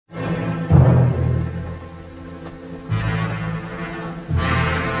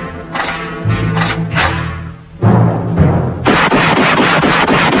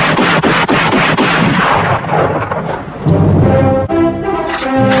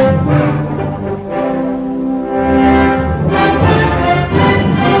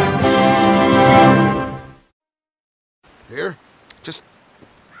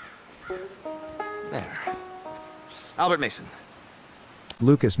Mason.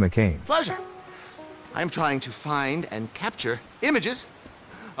 Lucas McCain. Pleasure. I'm trying to find and capture images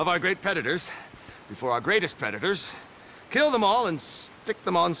of our great predators before our greatest predators kill them all and stick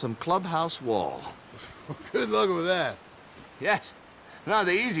them on some clubhouse wall. Good luck with that. Yes, not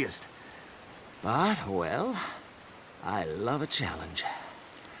the easiest. But, well, I love a challenge.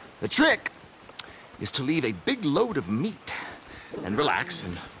 The trick is to leave a big load of meat and relax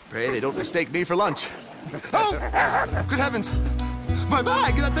and pray they don't mistake me for lunch. Oh, good heavens! My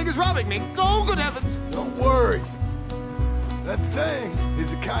bag! That thing is robbing me! Oh, good heavens! Don't worry. That thing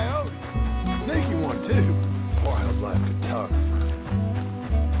is a coyote. Sneaky one, too. Wildlife photographer.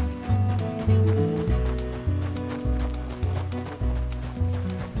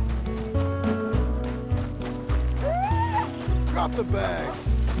 Drop the bag.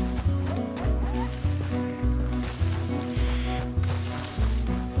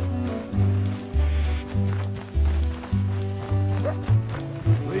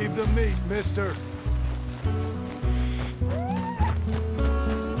 Leave the meat, mister.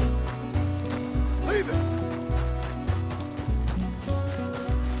 Leave it.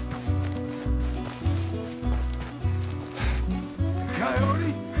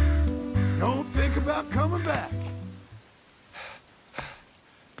 Coyote, don't think about coming back.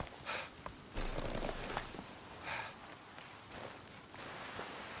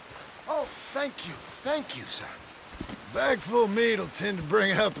 Oh, thank you, sir. Bag full of meat will tend to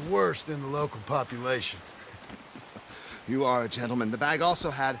bring out the worst in the local population. You are a gentleman. The bag also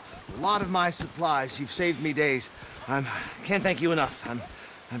had a lot of my supplies. You've saved me days. Can't thank you enough.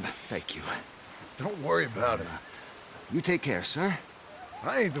 Thank you. Don't worry about it. You take care, sir.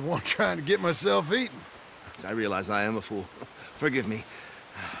 I ain't the one trying to get myself eaten. I realize I am a fool. Forgive me.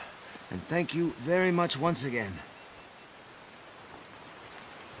 And thank you very much once again.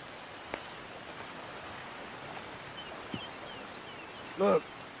 Look,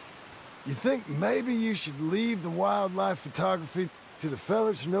 you think maybe you should leave the wildlife photography to the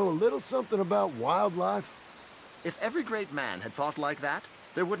fellas who know a little something about wildlife? If every great man had thought like that,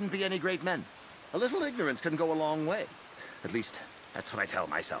 there wouldn't be any great men. A little ignorance can go a long way. At least, that's what I tell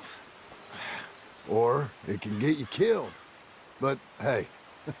myself. Or it can get you killed. But hey,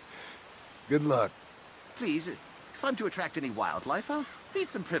 good luck. Please, if I'm to attract any wildlife, I'll need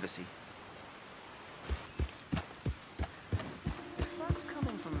some privacy. If that's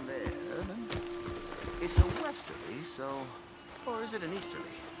coming from there, then it's a westerly, so... Or is it an easterly?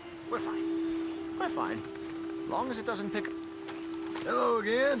 We're fine. We're fine. Long as it doesn't pick... Hello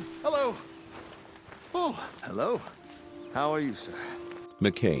again. Hello. Oh, hello. How are you, sir?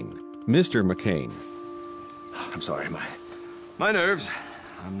 McCain. Mr. McCain. I'm sorry, my nerves.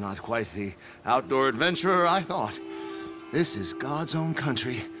 I'm not quite the outdoor adventurer I thought. This is God's own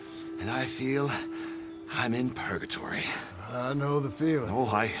country, and I feel I'm in purgatory. I know the feeling. Oh,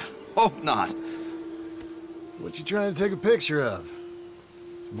 I hope not. What you trying to take a picture of?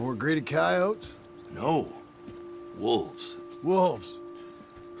 Some more greedy coyotes? No. Wolves. Wolves.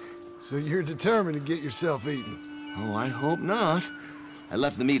 So you're determined to get yourself eaten? Oh, I hope not. I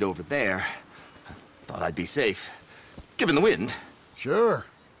left the meat over there. I thought I'd be safe. Given the wind. Sure.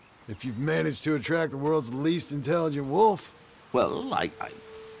 If you've managed to attract the world's least intelligent wolf. Well,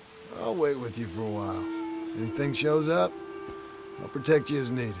 I'll wait with you for a while. Anything shows up, I'll protect you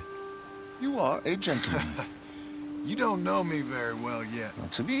as needed. You are a gentleman. You don't know me very well yet. Well,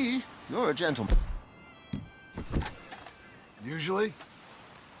 to me, you're a gentleman. Usually,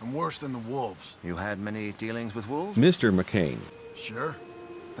 I'm worse than the wolves. You had many dealings with wolves? Mr. McCain. Sure.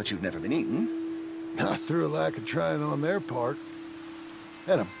 But you've never been eaten. Not through a lack of trying on their part.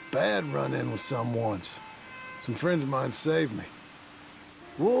 Had a bad run-in with some once. Some friends of mine saved me.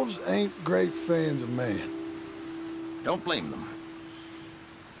 Wolves ain't great fans of man. Don't blame them.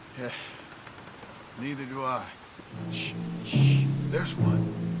 Yeah. Neither do I. Shh, shh. There's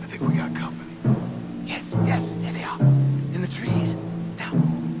one. I think we got company. Yes, there they are. In the trees. Now,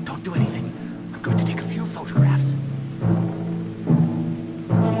 don't do anything. I'm going to take a few photographs.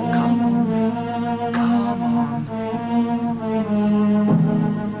 Come on. Come on.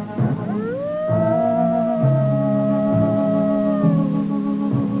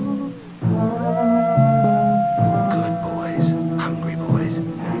 Good boys. Hungry boys.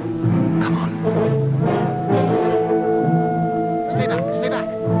 Come on. Stay back.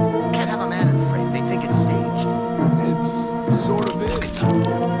 Can't have a man in the frame. They think it's staged. It's sort of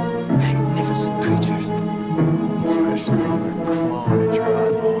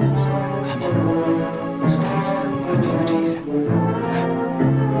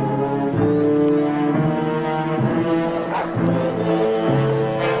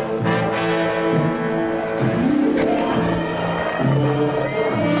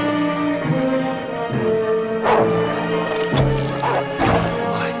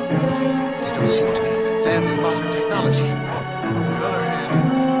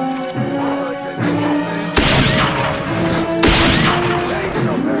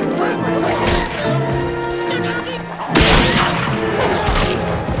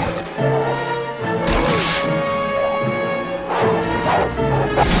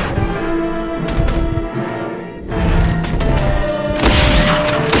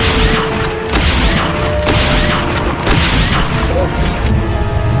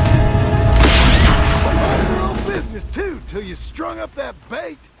that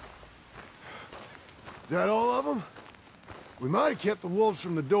bait? Is that all of them? We might have kept the wolves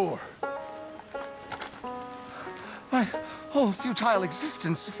from the door. My whole futile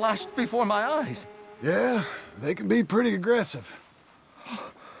existence flashed before my eyes. Yeah, they can be pretty aggressive.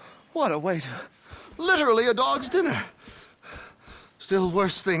 What a way to... Literally a dog's dinner. Still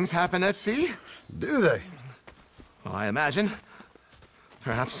worse things happen at sea? Do they? Well, I imagine.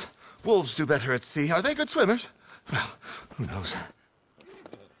 Perhaps wolves do better at sea. Are they good swimmers? Well, who knows?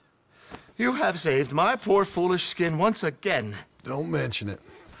 You have saved my poor foolish skin once again. Don't mention it.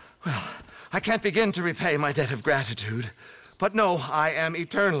 Well, I can't begin to repay my debt of gratitude. But no, I am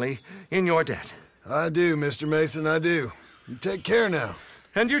eternally in your debt. I do, Mr. Mason, I do. You take care now.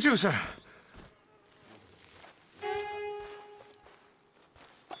 And you too, sir.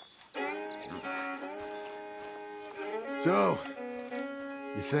 So,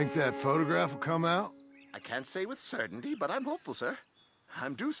 you think that photograph will come out? I can't say with certainty, but I'm hopeful, sir.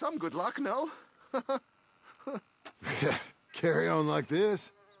 I'm due some good luck, no? Yeah, carry on like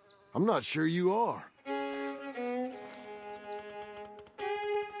this. I'm not sure you are. I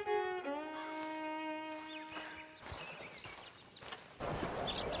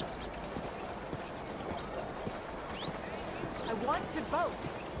want to vote.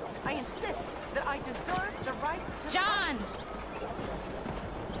 I insist that I deserve the right to John!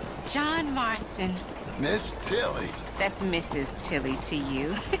 John Marston. Miss Tilly. That's Mrs. Tilly to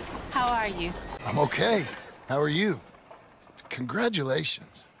you. How are you? I'm okay. How are you?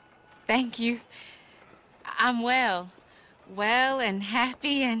 Congratulations. Thank you. I'm well. Well and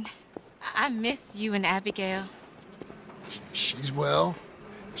happy, and I miss you and Abigail. She's well.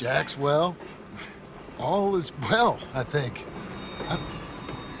 Jack's well. All is well, I think.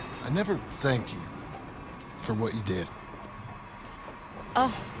 I never thanked you for what you did.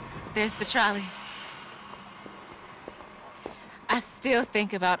 Oh, there's the trolley. I still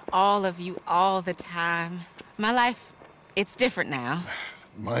think about all of you all the time. My life, it's different now.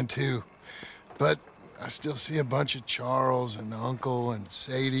 Mine too. But I still see a bunch of Charles and Uncle and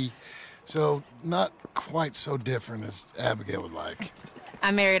Sadie. So not quite so different as Abigail would like.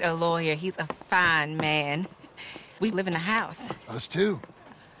 I married a lawyer. He's a fine man. We live in a house. Us too.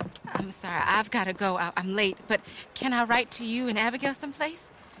 I'm sorry, I've got to go. I'm late, but can I write to you and Abigail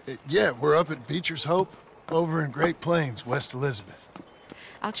someplace? Yeah, we're up at Beecher's Hope, over in Great Plains, West Elizabeth.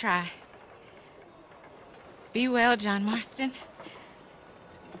 I'll try. Be well, John Marston.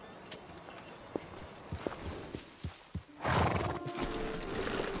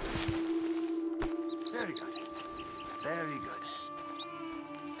 Very good. Very good.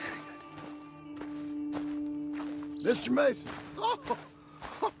 Very good. Mr. Mason,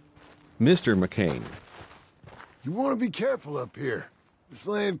 Mr. McCain. you want to be careful up here. This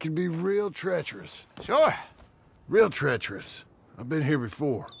land can be real treacherous. Sure. Real treacherous. I've been here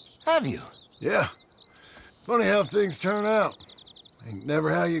before. Have you? Yeah. Funny how things turn out. Ain't never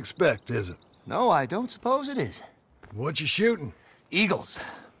how you expect, is it? No, I don't suppose it is. What you shooting? Eagles.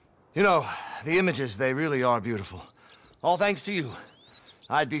 You know, the images, they really are beautiful. All thanks to you.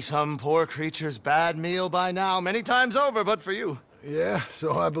 I'd be some poor creature's bad meal by now, many times over, but for you. Yeah,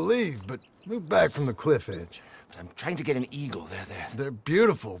 so I believe, but move back from the cliff edge. But I'm trying to get an eagle. They're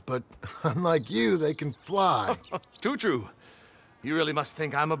beautiful, but unlike you, they can fly. Too true. You really must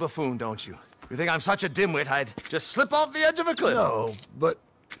think I'm a buffoon, don't you? You think I'm such a dimwit I'd just slip off the edge of a cliff? No, but,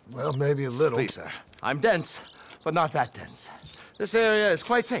 well, maybe a little. Please, sir. I'm dense, but not that dense. This area is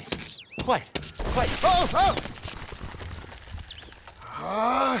quite safe. Quite. Oh, oh!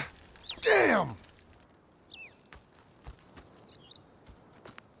 Ah, damn!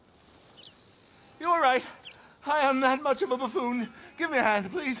 You're right. I am that much of a buffoon. Give me a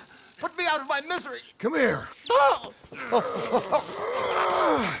hand, please. Put me out of my misery. Come here. Oh!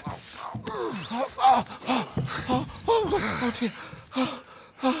 Oh, dear.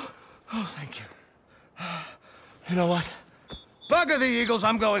 Oh, thank you. You know what? Bugger the eagles,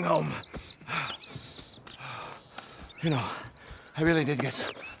 I'm going home. You know, I really did get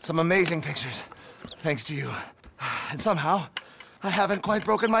some amazing pictures, thanks to you. And somehow, I haven't quite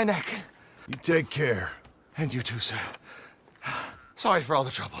broken my neck. You take care. And you too, sir. Sorry for all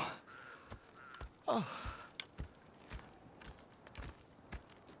the trouble. Oh.